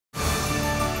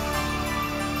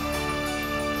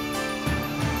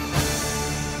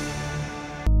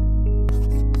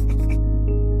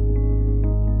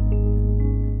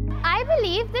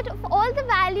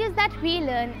classes that we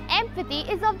learn, empathy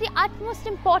is of the utmost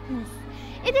importance.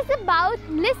 It is about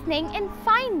listening and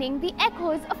finding the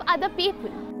echoes of other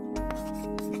people.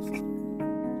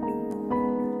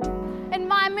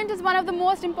 Environment is one of the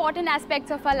most important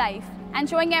aspects of our life, and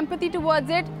showing empathy towards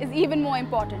it is even more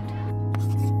important.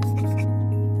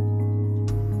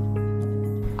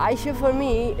 Eicher for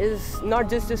me is not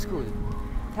just a school.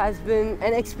 It has been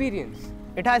an experience.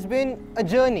 It has been a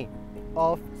journey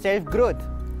of self-growth,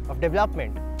 of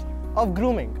development, of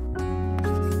grooming.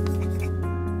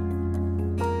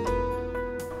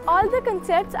 All the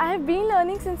concepts I have been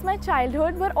learning since my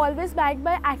childhood were always backed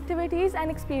by activities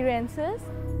and experiences.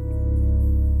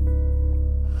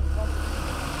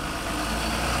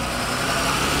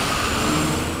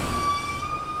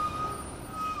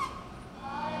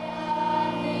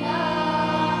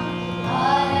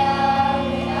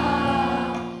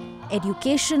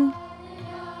 Education,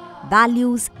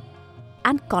 values,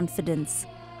 and confidence.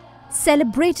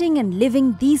 Celebrating and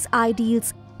living these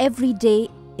ideals every day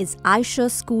is Eicher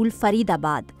School,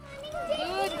 Faridabad,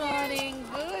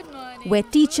 where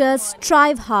teachers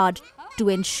strive hard to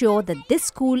ensure that this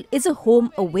school is a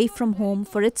home away from home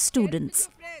for its students.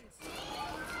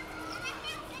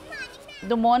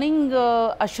 The morning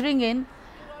ushering in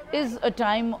is a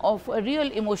time of a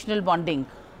real emotional bonding.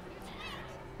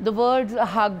 The words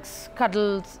hugs,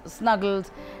 cuddles,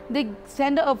 snuggles, they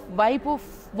send a vibe of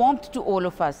warmth to all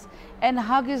of us. And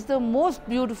hug is the most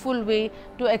beautiful way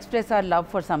to express our love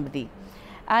for somebody.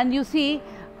 And you see,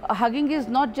 hugging is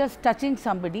not just touching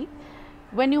somebody.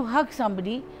 When you hug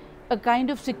somebody, a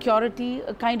kind of security,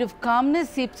 a kind of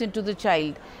calmness seeps into the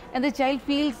child. And the child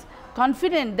feels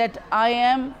confident that I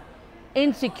am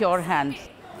in secure hands.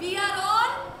 We are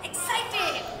all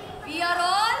excited. We are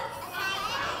all...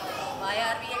 Why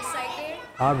are we excited?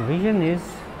 Our vision is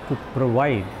to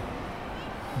provide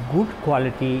good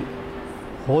quality,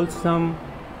 wholesome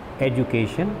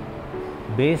education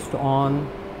based on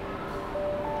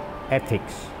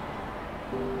ethics.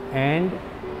 And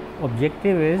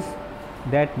objective is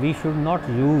that we should not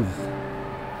use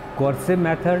coercive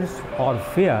methods or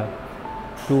fear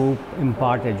to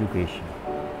impart education.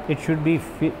 It should be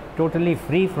totally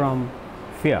free from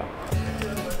fear.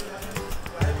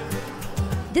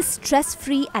 This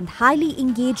stress-free and highly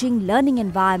engaging learning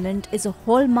environment is a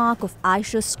hallmark of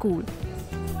Eicher School,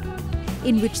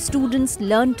 in which students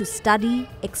learn to study,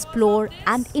 explore,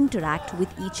 and interact with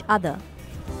each other.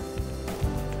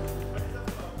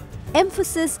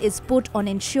 Emphasis is put on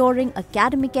ensuring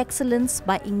academic excellence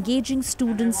by engaging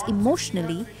students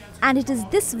emotionally, and it is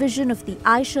this vision of the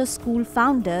Eicher School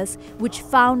founders which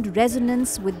found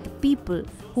resonance with the people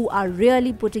who are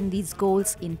really putting these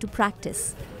goals into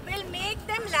practice. We'll make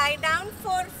them lie down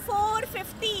for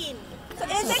 4:15. So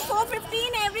is it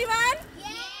 4:15, everyone?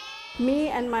 Me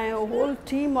and my whole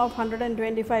team of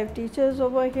 125 teachers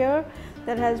over here,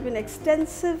 there has been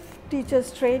extensive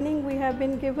teachers training we have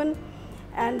been given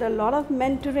and a lot of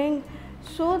mentoring,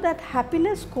 so that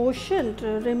happiness quotient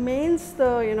remains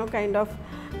the kind of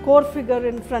core figure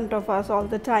in front of us all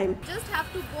the time. Just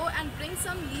have to go and bring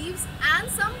some leaves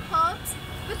and some herbs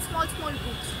with small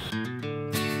roots.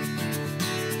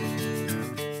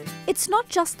 It's not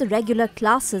just the regular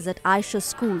classes at Eicher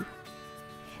School.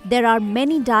 There are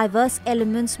many diverse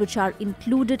elements which are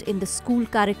included in the school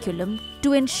curriculum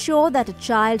to ensure that a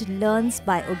child learns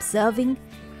by observing,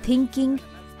 thinking,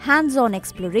 hands-on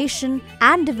exploration,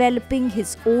 and developing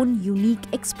his own unique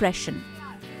expression.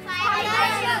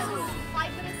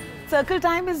 Circle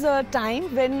time is a time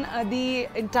when the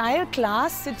entire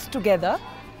class sits together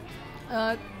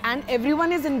and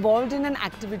everyone is involved in an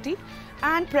activity,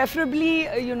 and preferably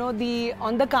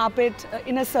on the carpet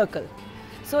in a circle.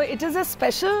 So it is a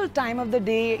special time of the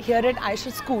day here at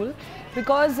Eicher School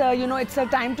because it's a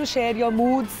time to share your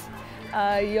moods,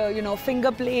 your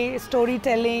finger play,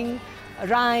 storytelling,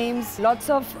 rhymes,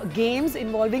 lots of games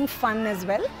involving fun as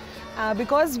well.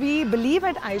 Because we believe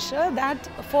at Eicher that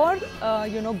for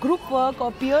group work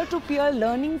or peer-to-peer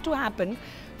learning to happen,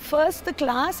 first the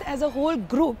class as a whole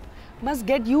group must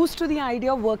get used to the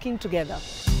idea of working together.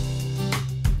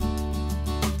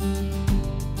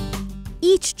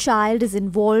 Each child is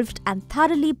involved and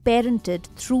thoroughly parented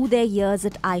through their years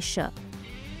at Eicher.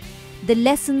 The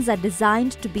lessons are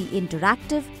designed to be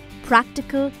interactive,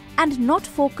 practical, and not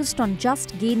focused on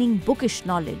just gaining bookish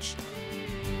knowledge.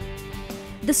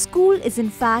 The school is in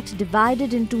fact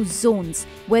divided into zones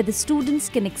where the students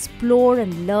can explore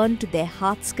and learn to their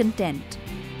heart's content.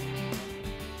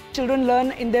 Children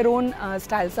learn in their own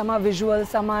style. Some are visual,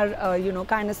 some are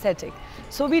kinesthetic.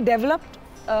 So we developed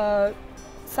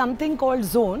something called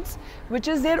zones, which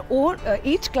is their own.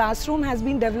 Each classroom has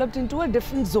been developed into a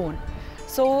different zone.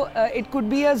 So it could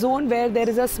be a zone where there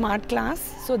is a smart class,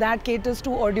 so that caters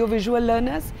to audio-visual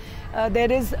learners.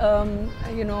 There is,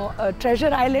 a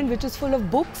treasure island which is full of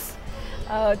books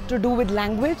to do with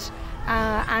language.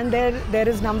 And there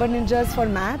is Number Ninjas for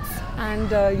maths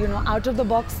and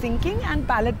out-of-the-box thinking, and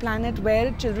Palette Planet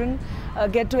where children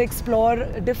get to explore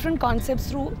different concepts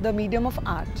through the medium of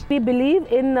art. We believe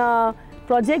in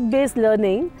project-based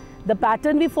learning. The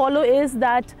pattern we follow is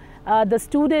that the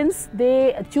students,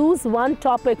 they choose one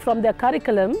topic from their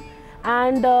curriculum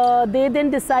and they then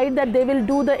decide that they will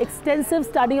do the extensive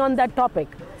study on that topic.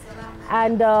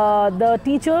 And the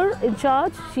teacher in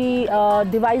charge, she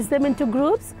divides them into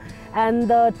groups, and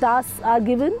the tasks are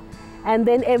given, and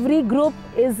then every group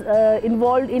is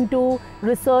involved into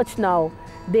research now.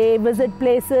 They visit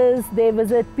places, they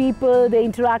visit people, they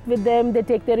interact with them, they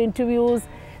take their interviews,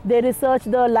 they research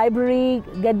the library,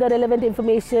 get the relevant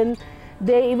information,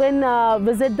 they even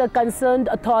visit the concerned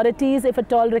authorities if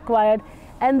at all required,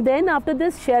 and then after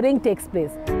this sharing takes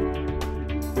place.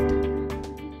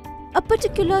 A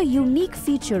particular unique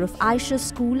feature of Eicher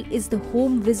School is the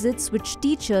home visits which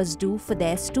teachers do for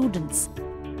their students.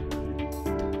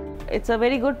 It's a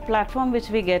very good platform which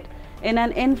we get in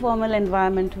an informal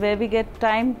environment where we get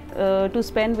time to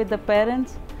spend with the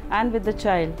parents and with the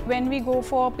child. When we go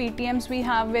for PTMs, we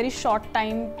have very short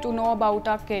time to know about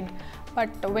our kid. But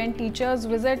when teachers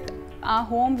visit our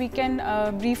home, we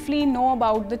can briefly know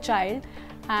about the child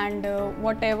and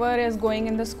whatever is going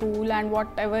in the school and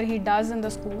whatever he does in the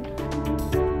school.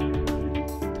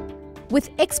 With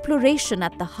exploration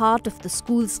at the heart of the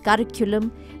school's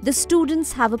curriculum, the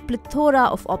students have a plethora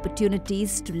of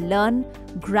opportunities to learn,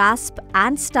 grasp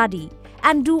and study,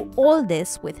 and do all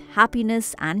this with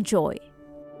happiness and joy.